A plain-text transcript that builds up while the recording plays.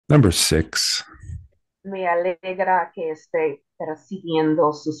Number 6. Me alegra que esté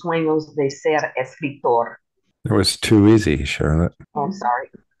persiguiendo sus sueños de ser escritor. That was too easy, Charlotte. Oh, I'm sorry.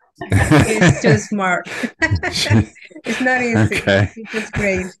 It's too smart. It's not easy. Okay. It's just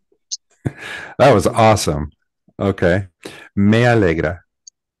great. That was awesome. Okay. Me alegra.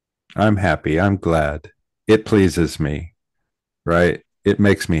 I'm happy. I'm glad. It pleases me, right? It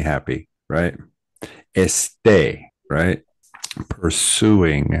makes me happy, right? Esté, right?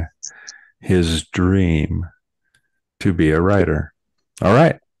 Pursuing his dream to be a writer. All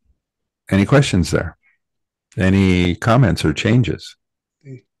right. Any questions there? Any comments or changes?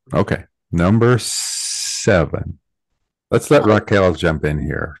 Okay. Number 7. Let's let Raquel jump in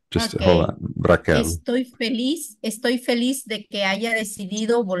here. Just hold Ok. on. Raquel. Estoy feliz de que haya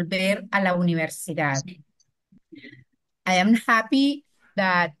decidido volver a la universidad. I am happy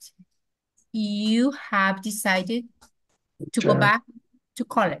that you have decided to go back to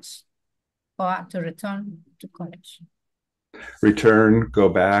college or to return to college. Return, go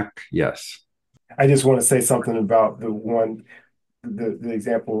back. Yes. I just want to say something about the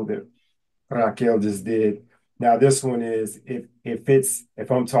example that Raquel just did. Now, this one is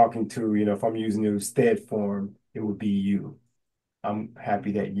if I'm talking to, if I'm using the usted form, it would be you. I'm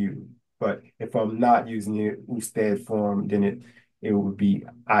happy that you. But if I'm not using the usted form, then it would be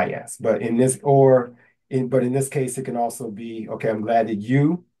I S. But in this case, it can also be, okay, I'm glad that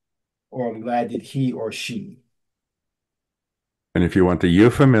you, or I'm glad that he or she. And if you want the you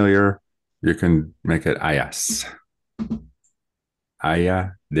familiar, you can make it IS.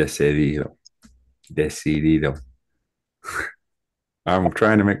 Haya decidido. Decidido. I'm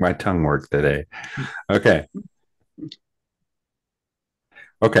trying to make my tongue work today. Okay.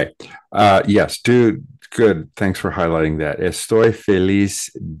 Okay. Yes, dude. Good. Thanks for highlighting that. Estoy feliz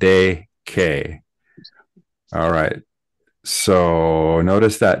de que. All right. So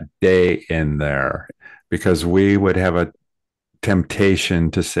notice that de in there because we would have a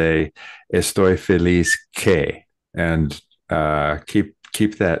temptation to say estoy feliz que and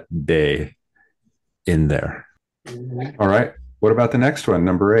keep that de in there. All right. What about the next one,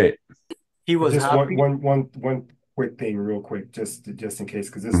 number 8? He was Just happy. one quick thing, real quick, just in case,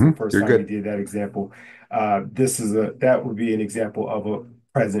 because this is the first You're time we good. did that example. That would be an example of a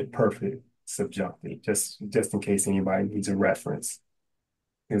present perfect subjunctive, just in case anybody needs a reference,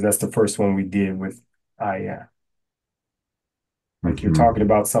 because that's the first one we did with I am. Like you're talking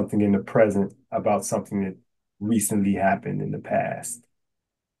about something in the present, about something that recently happened in the past.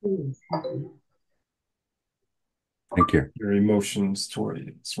 Thank you. Your emotions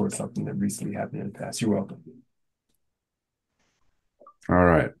toward something that recently happened in the past. You're welcome. All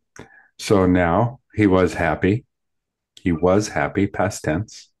right. So now he was happy. He was happy, past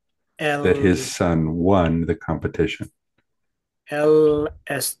tense, that his son won the competition. Él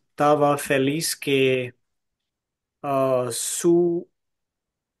estaba feliz que su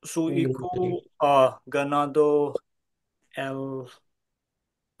hijo ganado el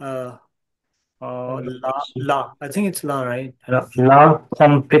I think it's la, right? La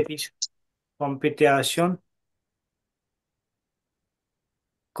competition. Competition.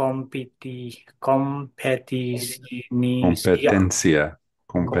 Competencia.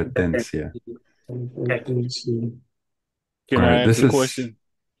 Competencia. Can All I right. ask This a is, question?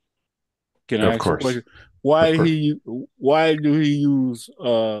 Can I of ask a course, question? Why of course. why do he use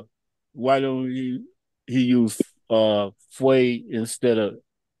why don't he use fue instead of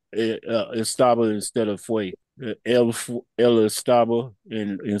estaba instead of fue? El estaba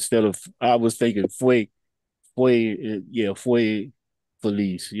instead of I was thinking fue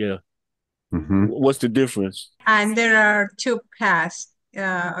feliz, yeah. What's the difference? And there are two past,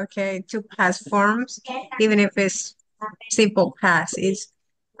 two past forms, even if it's simple past. It's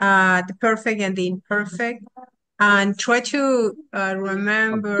the perfect and the imperfect. And try to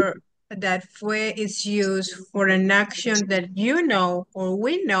remember that fue is used for an action that you know or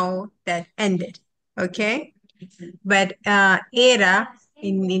we know that ended, okay? But era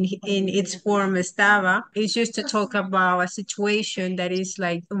in its form estaba is used to talk about a situation that is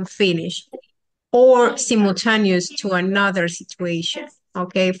like unfinished or simultaneous to another situation.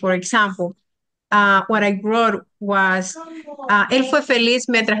 Okay, for example, what I wrote was, él fue feliz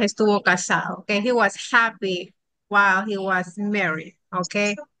mientras estuvo casado. Okay, he was happy while he was married.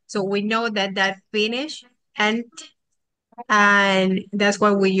 Okay, so we know that that finished and that's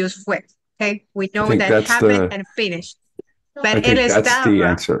why we use fue. Okay, we I know think that that's happened the and finished. I But él think that's the estaba,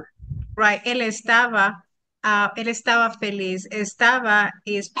 answer. right? Él estaba feliz. Estaba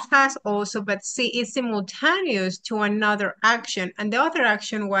is past also, but see, it's simultaneous to another action. And the other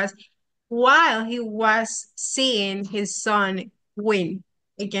action was while he was seeing his son win.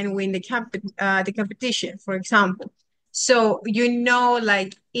 again win the competition, for example. So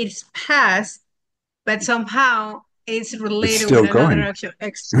like it's past, but somehow it's It's related still with another going. action.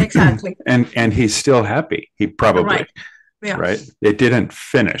 Exactly. And he's still happy. He probably, Right. Yeah. right? It didn't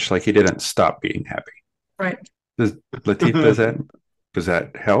finish, like he didn't stop being happy. Right. Latif, does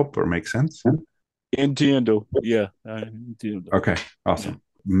that help or make sense? Entiendo. Yeah, I entiendo. Okay, awesome.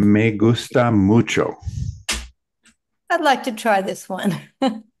 Me gusta mucho. I'd like to try this one.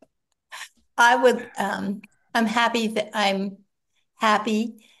 I'm happy that I'm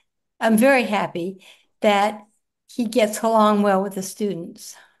very happy that he gets along well with the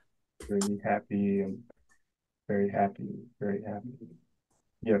students. Very happy and very happy, very happy.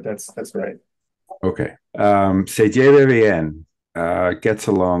 Yeah, that's right. Okay. Se lleve bien, gets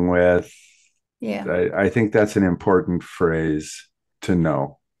along with. Yeah. I think that's an important phrase to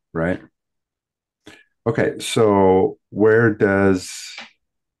know, right? Okay, so where does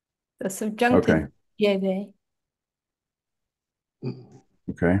The subjunctive lleve.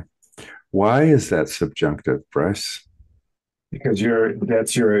 Okay. Why is that subjunctive, Bryce? Because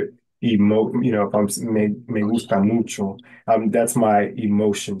that's your if I'm me gusta mucho, that's my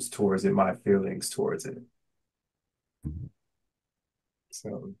emotions towards it, my feelings towards it.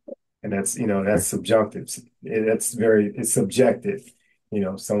 So, and that's subjunctive. It's subjective.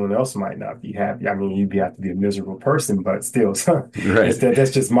 Someone else might not be happy. I mean, you'd have to be a miserable person, but still, Right.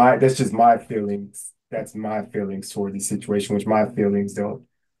 that's just my feelings. That's my feelings toward the situation, which my feelings don't,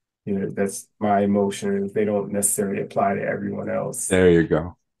 that's my emotions. They don't necessarily apply to everyone else. There you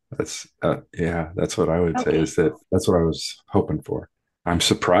go. That's that's what I would say is that's what I was hoping for. I'm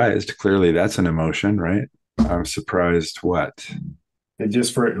surprised. Clearly that's an emotion, right? I'm surprised what? And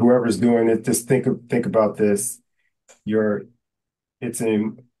just for whoever's doing it, just think about this. It's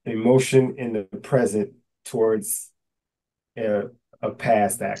an emotion in the present towards a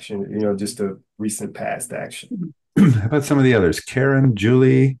past action, just a recent past action. How about some of the others? Karen,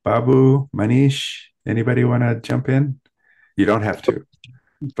 Julie, Babu, Manish. Anybody want to jump in? You don't have to,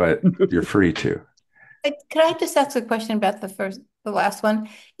 but you're free to. Could I just ask a question about the last one?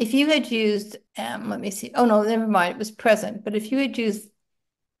 If you had used, let me see. Oh no, never mind. It was present. But if you had used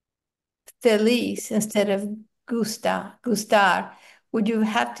feliz instead of gustar, would you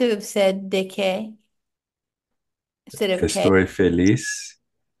have to have said de que instead of Estoy feliz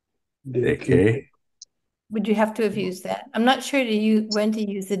de que. Would you have to have used that? I'm not sure when to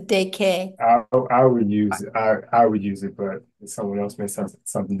use the de que. I would use it, but someone else may say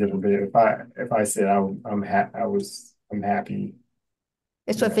something different. But if I said I'm happy.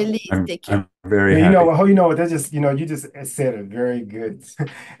 Estoy feliz de que. I'm very happy. You know what? That's just you just said a very good.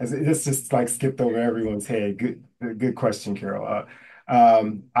 It's just like skipped over everyone's head. Good question, Carol.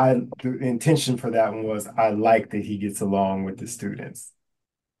 The intention for that one was I like that he gets along with the students.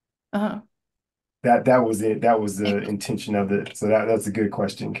 Uh-huh. That was it. That was the intention of it. So that's a good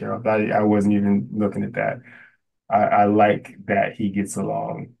question, Carol. I wasn't even looking at that. I like that he gets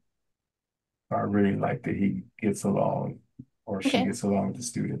along. I really like that he gets along or she gets along with the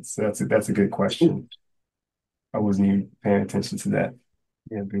students. So that's a good question. I wasn't even paying attention to that.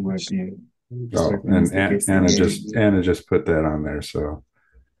 Yeah, good would be. And Anna just put that on there. So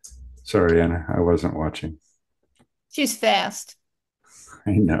sorry, Anna, I wasn't watching. She's fast.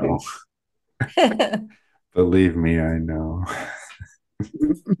 I know. Believe me, I know.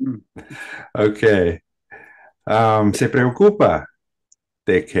 Okay. Se preocupa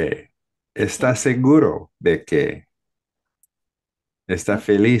de que. Está seguro de que. Está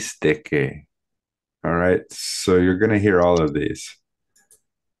feliz de que. All right. So you're going to hear all of these.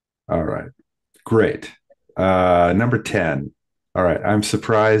 All right. Great. Number 10. All right. I'm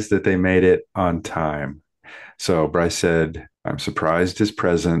surprised that they made it on time. So Bryce said, I'm surprised is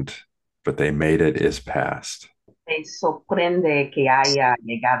present, but they made it is past. Me sorprende que haya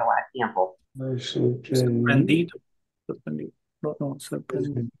llegado a tiempo. Sorprendido. Sorprendido. No,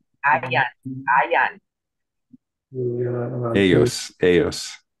 sorprendido. Hayan. Ellos.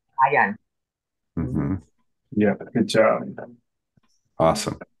 Hayan. Mm-hmm. Yeah, good job.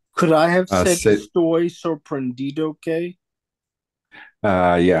 Awesome. Could I have said estoy sorprendido que?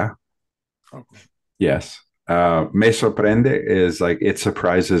 Yeah. Okay. Yes. Me sorprende is like it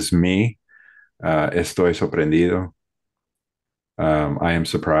surprises me. Estoy sorprendido. I am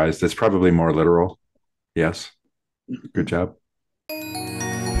surprised. It's probably more literal. Yes. Good job.